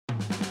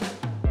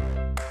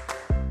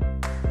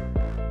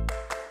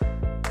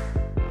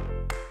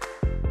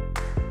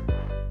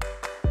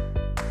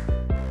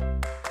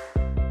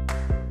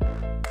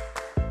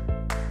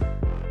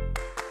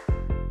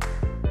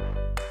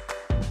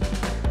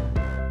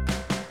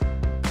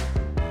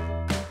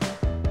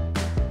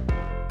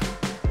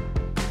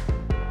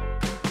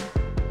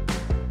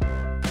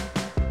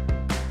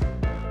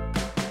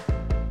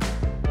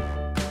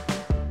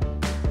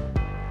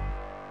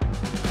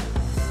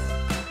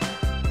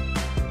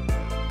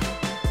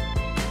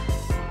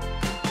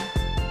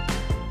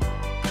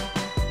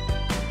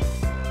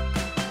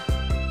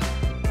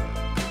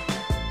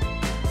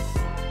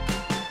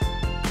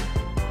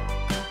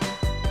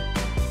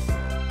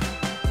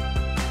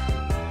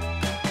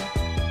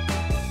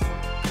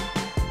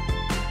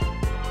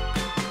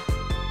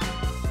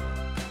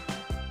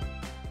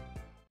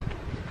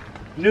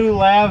New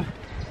lav,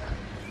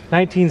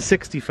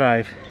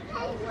 1965.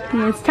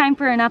 Yeah, it's time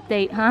for an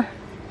update, huh?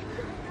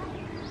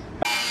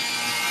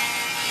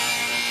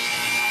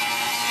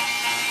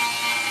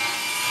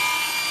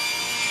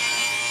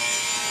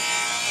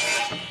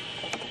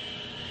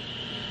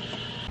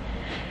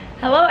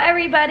 Hello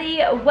everybody,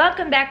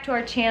 welcome back to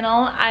our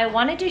channel. I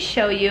wanted to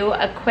show you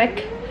a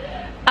quick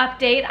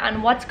update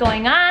on what's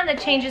going on, the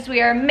changes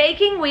we are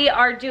making. We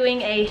are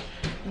doing a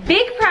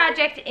big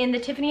project in the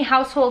Tiffany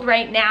household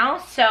right now,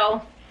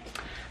 so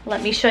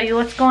let me show you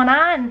what's going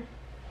on.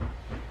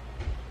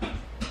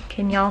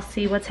 Can y'all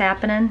see what's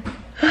happening?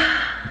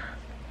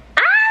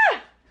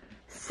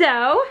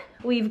 So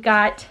we've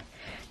got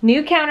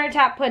new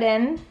countertop put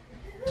in,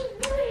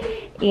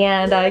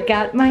 and I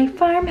got my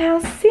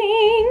farmhouse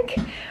sink.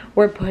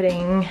 We're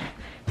putting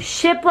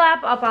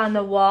shiplap up on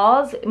the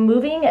walls,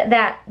 moving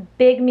that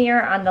big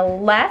mirror on the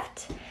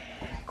left,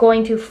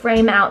 going to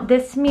frame out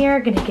this mirror,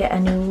 gonna get a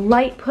new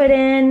light put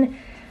in.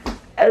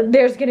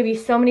 There's gonna be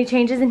so many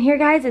changes in here,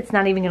 guys. It's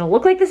not even gonna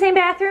look like the same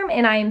bathroom,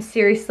 and I am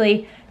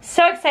seriously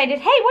so excited.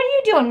 Hey, what are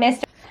you doing,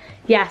 mister?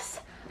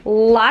 Yes,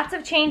 lots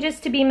of changes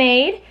to be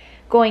made.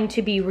 Going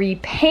to be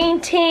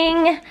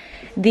repainting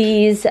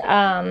these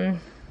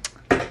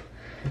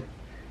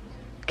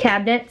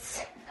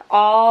cabinets.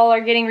 All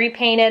are getting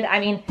repainted. I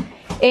mean,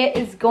 it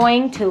is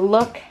going to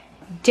look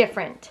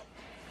different,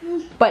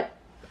 but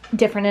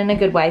different in a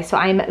good way. So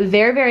I'm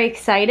very, very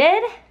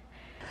excited.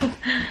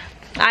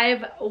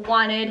 I've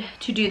wanted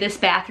to do this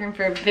bathroom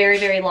for a very,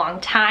 very long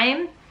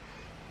time,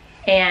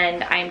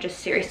 and I'm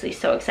just seriously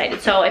so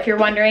excited. So if you're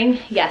wondering,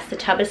 yes, the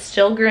tub is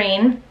still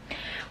green.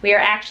 We are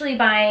actually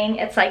buying,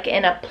 it's like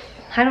in a,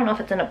 I don't know if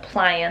it's an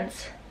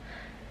appliance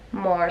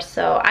more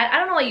so. I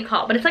don't know what you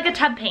call it, but it's like a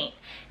tub paint.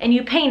 And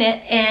you paint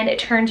it and it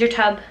turns your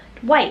tub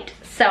white.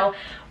 So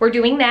we're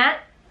doing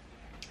that.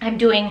 I'm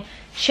doing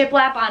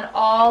shiplap on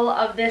all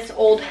of this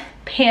old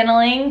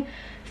paneling.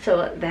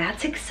 So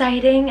that's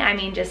exciting. I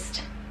mean,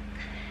 just,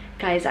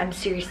 guys, I'm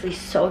seriously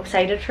so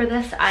excited for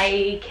this.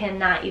 I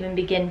cannot even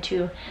begin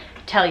to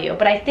tell you.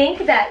 But I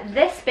think that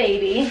this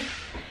baby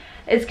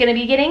is gonna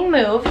be getting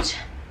moved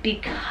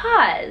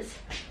because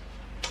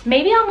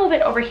maybe I'll move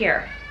it over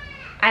here.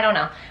 I don't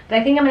know. But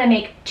I think I'm gonna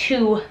make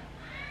two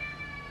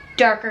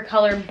darker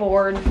colored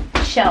board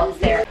shelves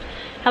there.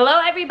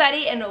 Hello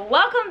everybody and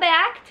welcome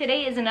back.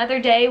 Today is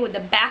another day with the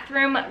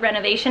bathroom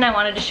renovation. I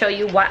wanted to show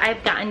you what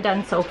I've gotten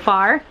done so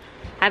far.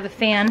 I have a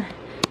fan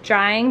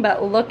drying,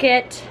 but look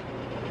at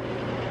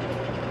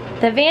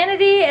the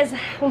vanity is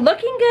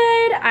looking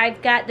good.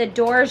 I've got the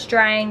doors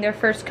drying their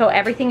first coat.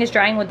 Everything is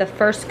drying with the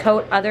first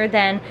coat other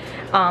than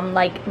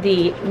like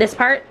this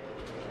part.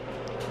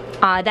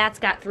 That's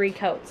got 3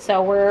 coats.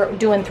 So we're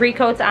doing 3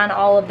 coats on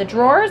all of the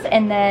drawers,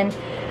 and then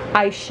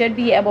I should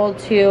be able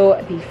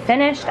to be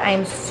finished. I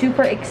am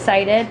super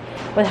excited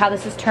with how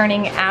this is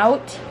turning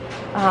out.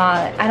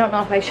 I don't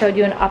know if I showed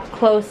you an up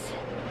close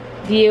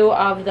view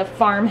of the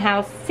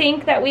farmhouse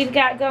sink that we've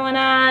got going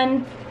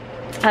on.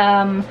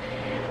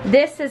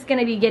 This is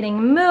gonna be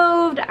getting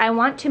moved. I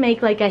want to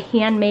make like a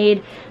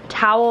handmade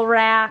towel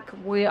rack.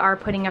 We are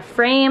putting a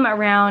frame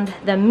around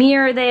the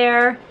mirror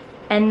there.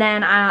 And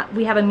then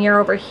we have a mirror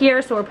over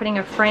here, so we're putting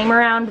a frame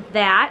around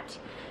that.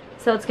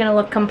 So it's gonna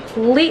look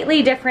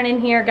completely different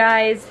in here,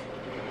 guys.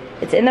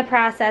 It's in the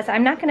process.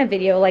 I'm not gonna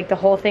video like the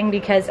whole thing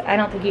because I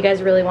don't think you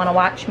guys really wanna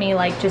watch me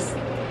like just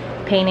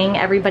painting.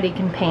 Everybody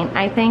can paint.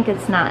 I think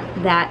it's not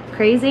that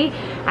crazy.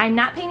 I'm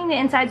not painting the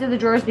insides of the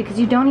drawers because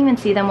you don't even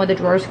see them with the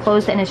drawers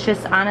closed, and it's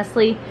just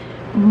honestly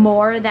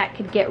more that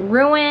could get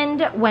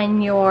ruined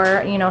when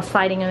you're, you know,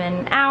 sliding them in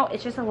and out.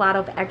 It's just a lot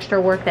of extra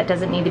work that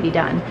doesn't need to be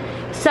done.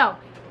 So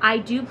I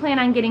do plan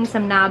on getting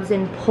some knobs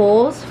and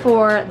pulls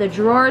for the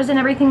drawers and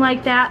everything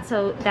like that,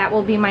 so that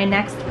will be my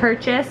next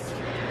purchase.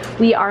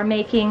 We are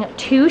making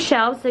 2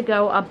 shelves to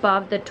go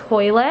above the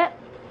toilet.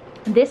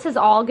 This is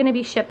all gonna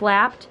be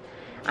shiplapped.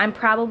 I'm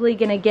probably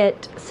gonna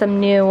get some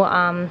new,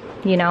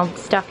 you know,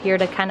 stuff here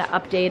to kind of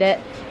update it.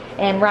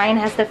 And Ryan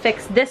has to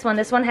fix this one.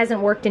 This one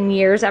hasn't worked in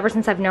years. Ever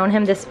since I've known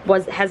him, this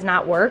has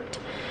not worked.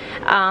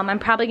 I'm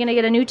probably gonna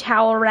get a new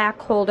towel rack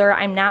holder.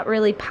 I'm not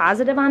really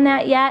positive on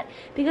that yet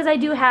because I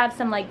do have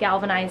some like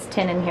galvanized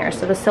tin in here,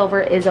 so the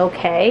silver is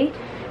okay.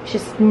 It's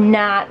just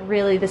not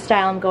really the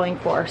style I'm going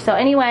for. So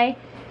anyway,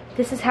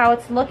 this is how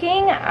it's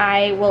looking.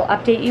 I will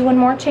update you when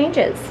more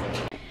changes.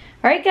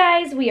 All right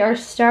guys, we are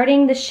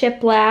starting the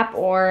shiplap,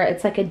 or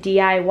it's like a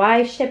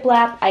DIY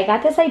shiplap. I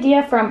got this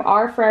idea from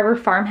Our Forever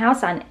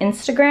Farmhouse on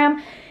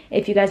Instagram.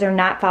 If you guys are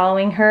not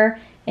following her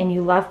and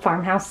you love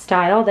farmhouse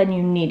style, then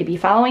you need to be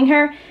following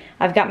her.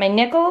 I've got my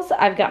nickels,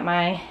 I've got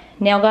my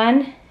nail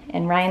gun,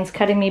 and Ryan's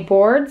cutting me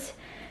boards.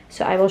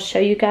 So I will show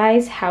you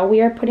guys how we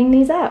are putting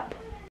these up.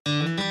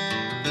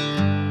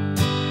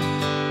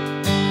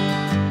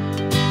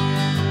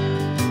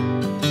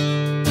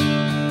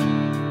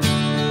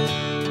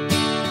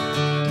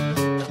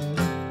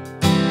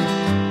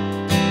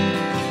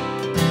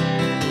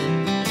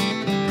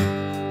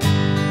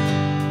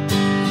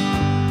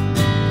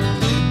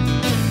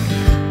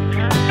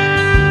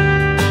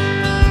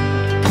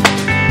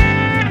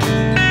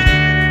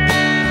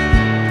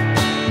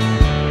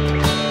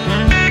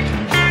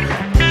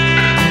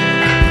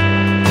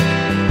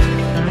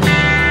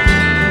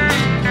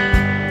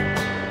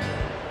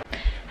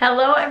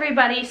 Hello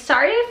everybody.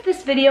 Sorry if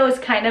this video is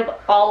kind of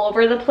all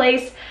over the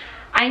place.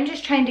 I'm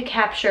just trying to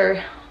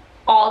capture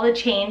all the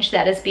change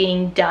that is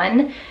being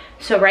done.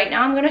 So right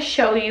now I'm going to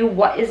show you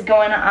what is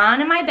going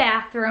on in my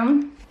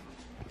bathroom.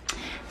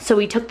 So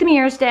we took the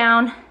mirrors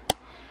down.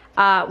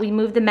 We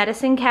moved the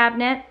medicine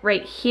cabinet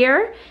right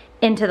here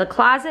into the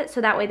closet, so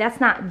that way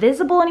that's not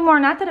visible anymore.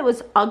 Not that it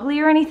was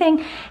ugly or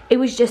anything, it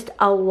was just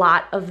a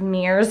lot of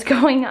mirrors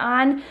going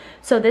on.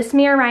 So this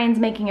mirror Ryan's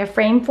making a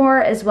frame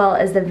for, as well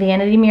as the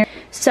vanity mirror.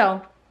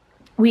 So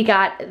we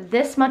got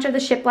this much of the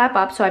shiplap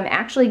up, so I'm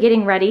actually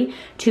getting ready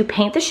to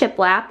paint the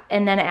shiplap,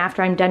 and then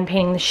after I'm done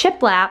painting the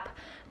shiplap,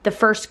 the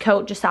first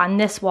coat just on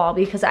this wall,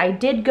 because I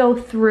did go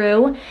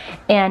through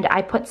and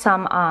I put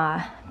some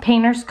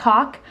painter's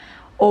caulk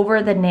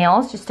over the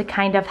nails just to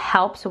kind of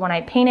help, so when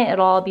I paint it,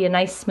 it'll all be a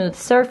nice smooth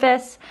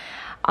surface.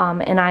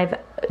 And I've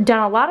done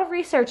a lot of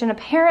research, and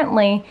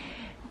apparently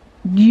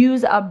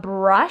use a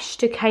brush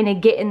to kind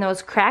of get in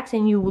those cracks,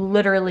 and you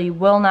literally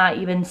will not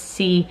even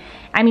see,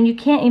 I mean, you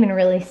can't even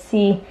really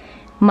see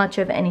much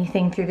of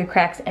anything through the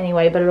cracks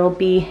anyway, but it'll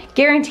be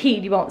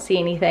guaranteed you won't see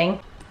anything.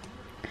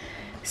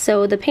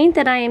 So the paint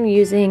that I am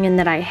using and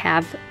that I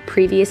have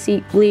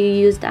previously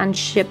used on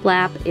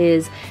shiplap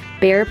is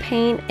Bear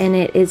paint, and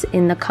it is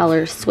in the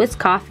color Swiss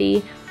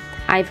Coffee.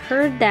 I've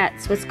heard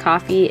that Swiss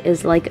Coffee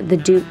is like the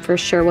dupe for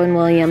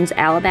Sherwin-Williams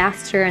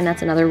Alabaster, and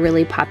that's another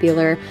really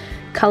popular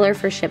color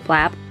for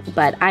shiplap.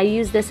 But I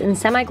use this in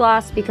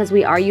semi-gloss because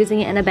we are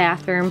using it in a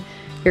bathroom.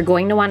 You're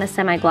going to want a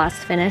semi-gloss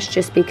finish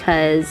just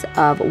because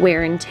of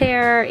wear and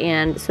tear,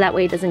 and so that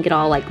way it doesn't get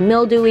all like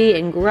mildewy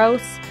and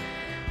gross.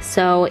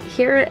 So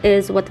here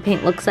is what the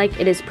paint looks like.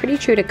 It is pretty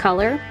true to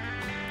color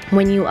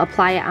when you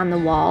apply it on the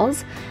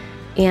walls.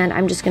 And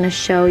I'm just going to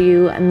show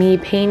you me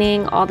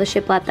painting all the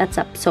shiplap that's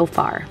up so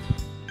far.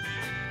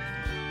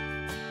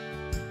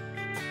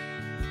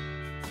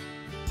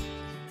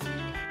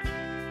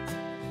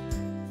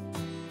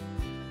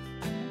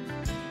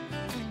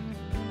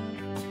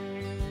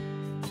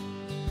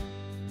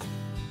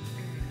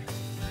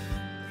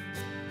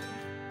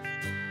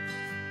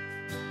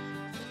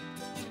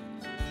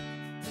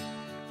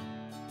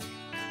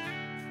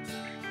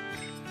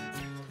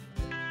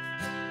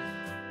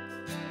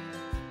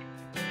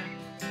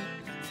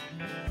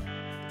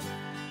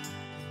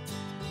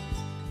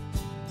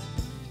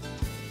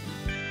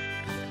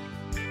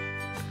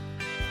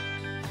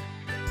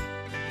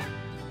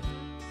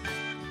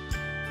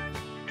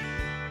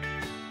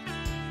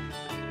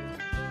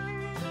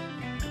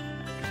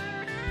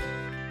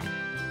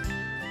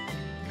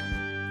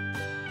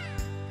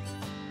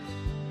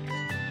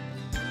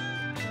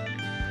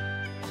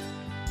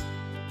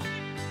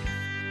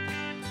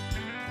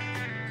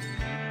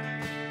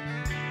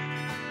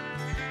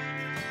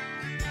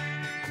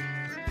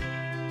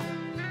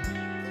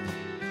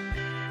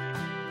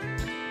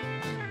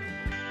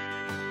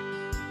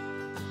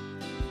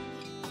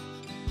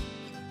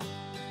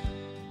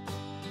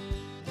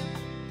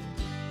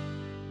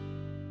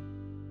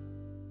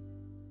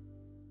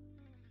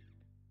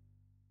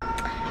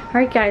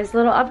 Alright guys,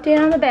 little update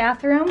on the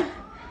bathroom.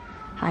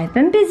 I've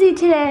been busy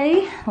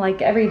today, like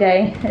every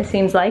day it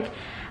seems like.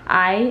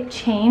 I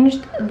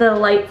changed the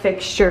light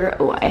fixture.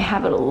 Oh, I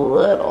have it a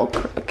little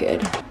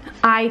crooked.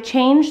 I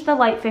changed the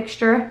light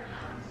fixture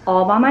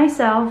all by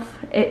myself.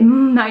 It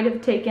might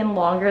have taken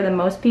longer than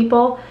most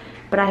people,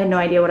 but I had no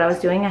idea what I was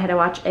doing. I had to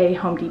watch a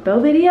Home Depot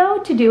video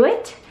to do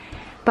it.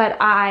 But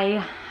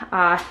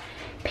I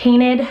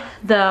painted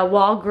the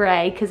wall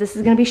gray, because this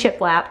is going to be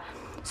shiplap.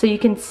 So you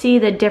can see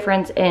the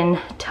difference in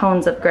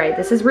tones of gray.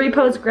 This is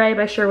Repose Gray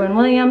by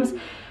Sherwin-Williams.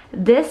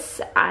 This,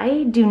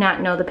 I do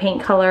not know the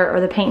paint color or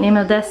the paint name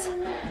of this,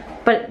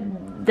 but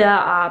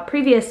the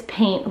previous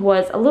paint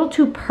was a little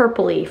too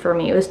purpley for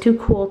me. It was too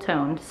cool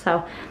toned.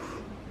 So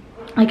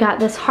I got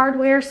this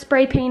hardware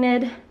spray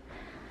painted.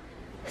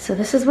 So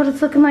this is what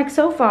it's looking like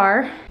so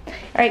far. All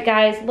right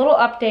guys, little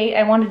update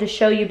I wanted to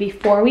show you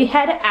before we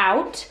head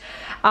out.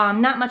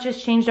 Not much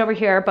has changed over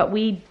here, but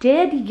we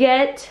did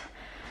get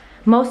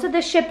most of the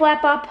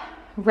shiplap up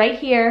right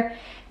here.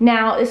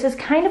 Now this is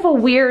kind of a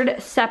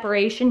weird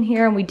separation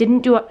here, and we didn't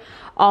do it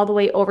all the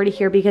way over to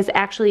here because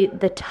actually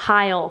the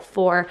tile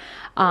for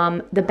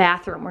the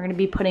bathroom, we're gonna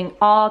be putting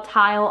all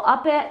tile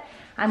up it.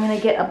 I'm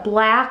gonna get a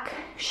black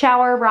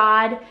shower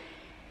rod,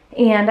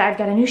 and I've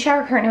got a new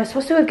shower curtain. It was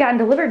supposed to have gotten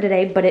delivered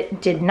today, but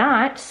it did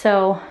not,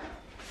 so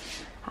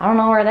I don't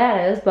know where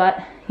that is,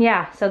 but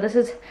yeah, so this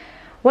is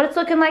what it's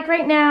looking like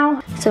right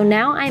now. So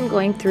now I'm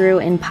going through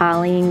and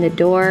polying the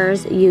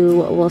doors. You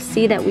will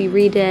see that we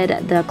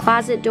redid the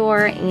closet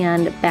door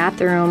and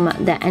bathroom,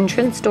 the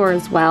entrance door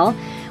as well.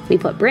 We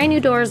put brand new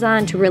doors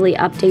on to really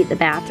update the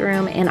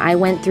bathroom, and I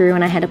went through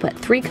and I had to put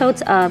 3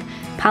 coats of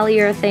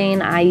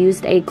polyurethane. I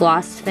used a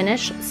gloss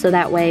finish, so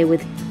that way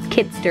with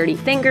kids' dirty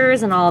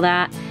fingers and all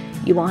that,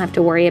 you won't have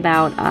to worry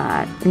about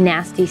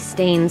nasty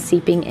stains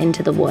seeping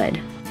into the wood.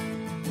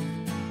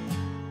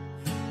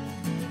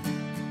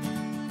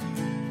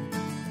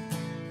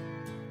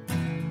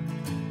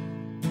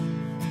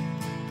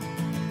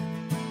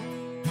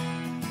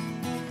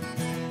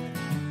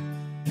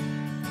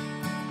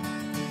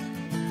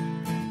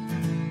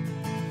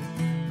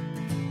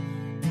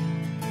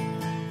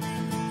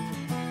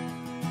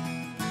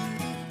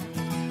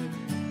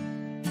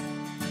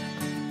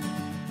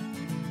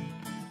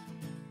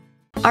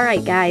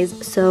 Alright guys,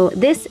 so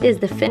this is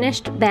the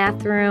finished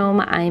bathroom.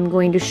 I'm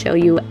going to show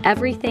you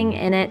everything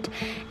in it.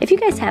 If you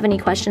guys have any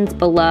questions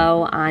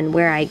below on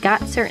where I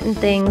got certain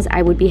things,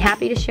 I would be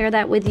happy to share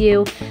that with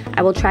you.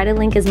 I will try to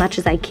link as much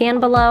as I can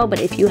below, but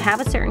if you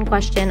have a certain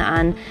question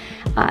on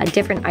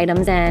different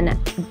items, then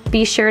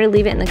be sure to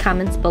leave it in the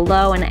comments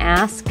below and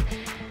ask.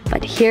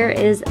 But here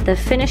is the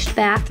finished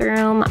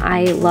bathroom.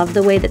 I love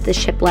the way that the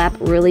shiplap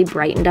really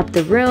brightened up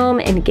the room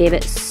and gave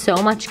it so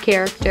much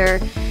character.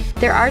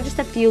 There are just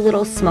a few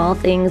little small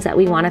things that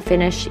we want to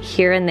finish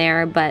here and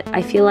there, but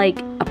I feel like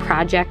a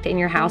project in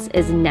your house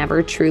is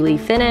never truly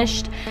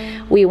finished.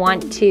 We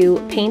want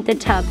to paint the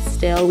tub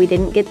still. We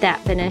didn't get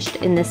that finished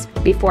in this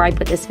before I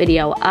put this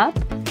video up.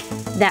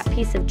 That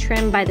piece of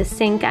trim by the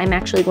sink, I'm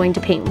actually going to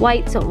paint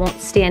white so it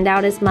won't stand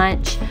out as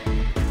much.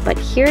 But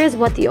here is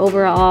what the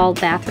overall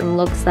bathroom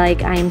looks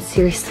like. I am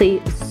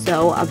seriously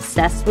so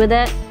obsessed with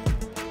it.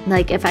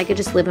 Like, if I could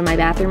just live in my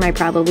bathroom, I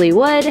probably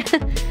would.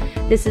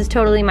 This is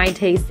totally my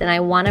taste, and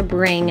I want to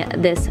bring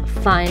this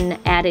fun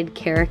added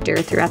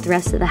character throughout the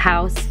rest of the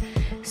house.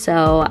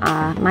 So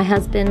my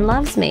husband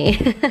loves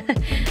me.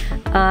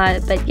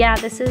 But yeah,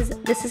 this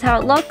is how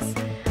it looks.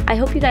 I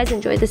hope you guys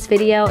enjoyed this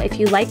video. If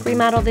you like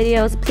remodel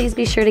videos, please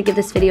be sure to give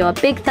this video a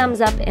big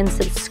thumbs up and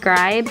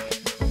subscribe.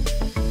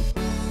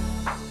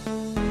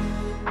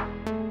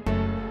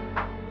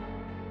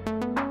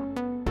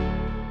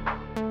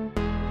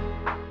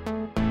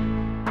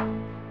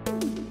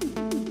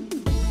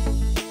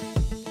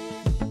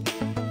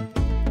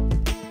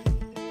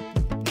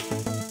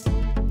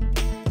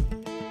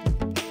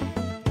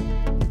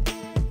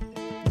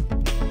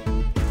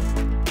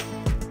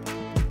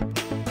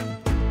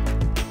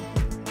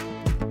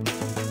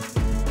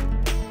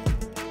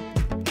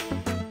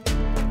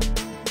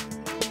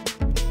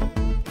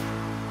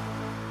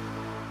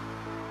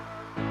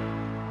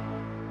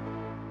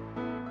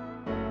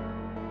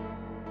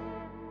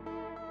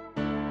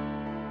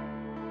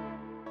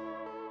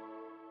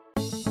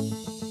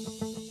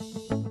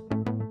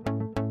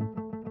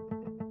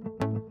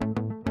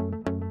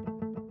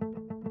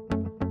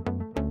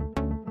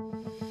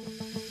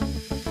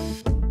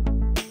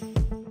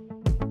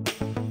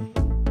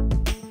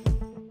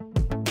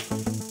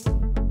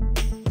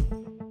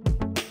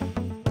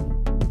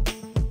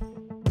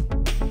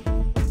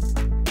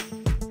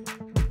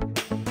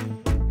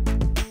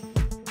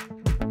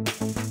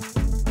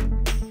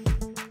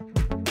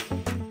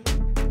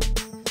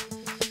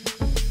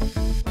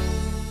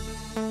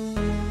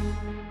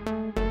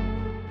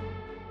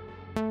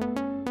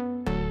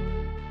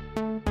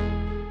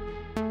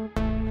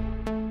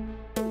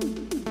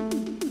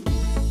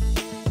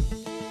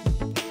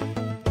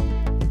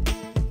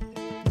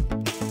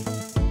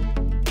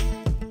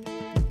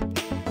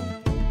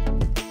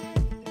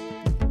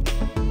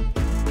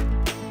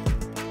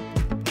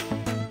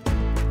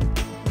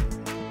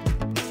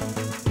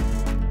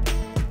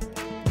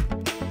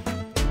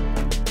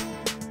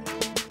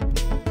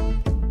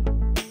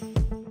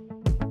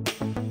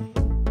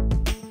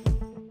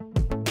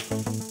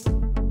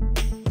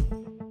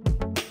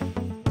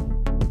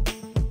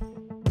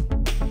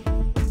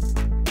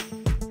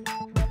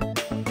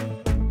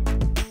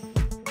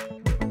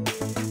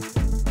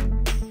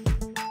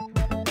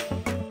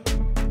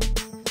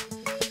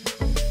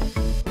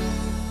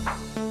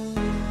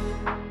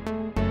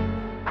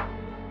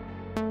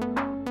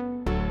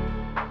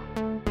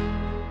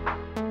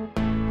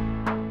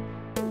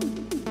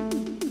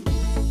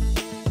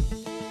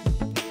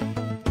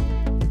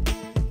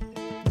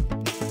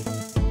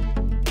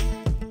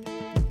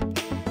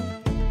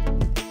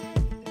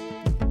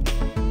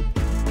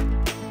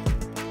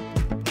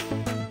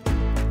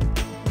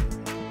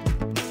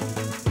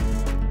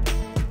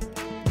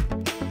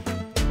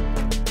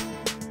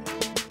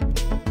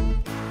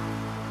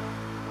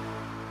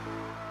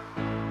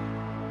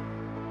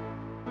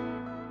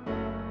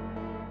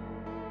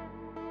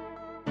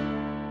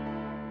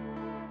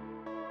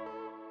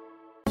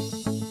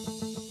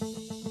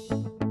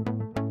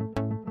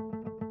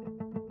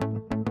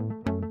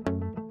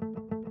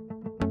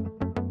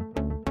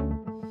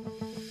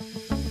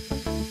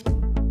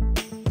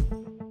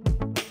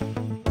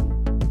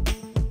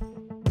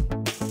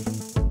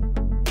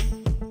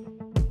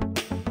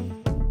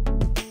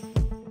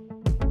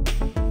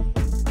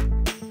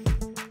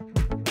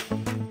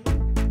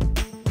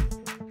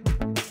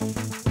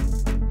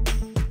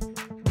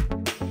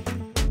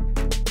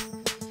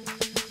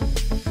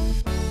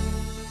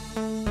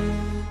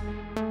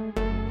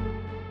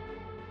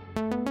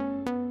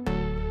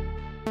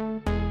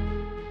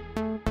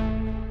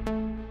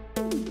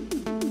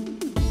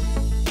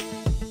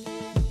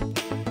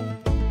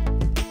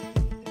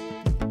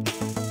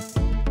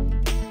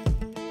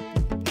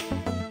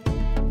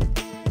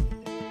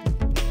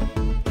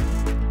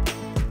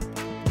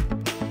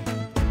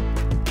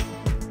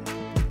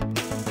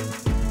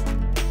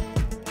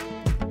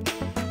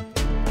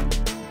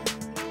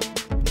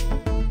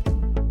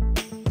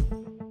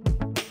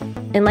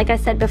 And like I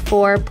said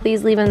before,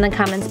 please leave in the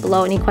comments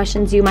below any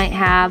questions you might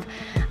have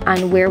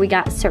on where we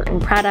got certain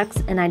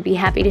products, and I'd be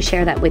happy to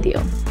share that with you.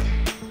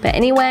 But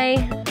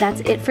anyway,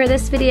 that's it for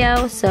this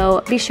video.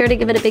 So be sure to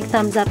give it a big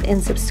thumbs up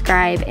and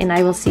subscribe, and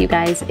I will see you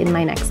guys in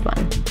my next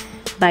one.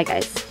 Bye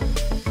guys.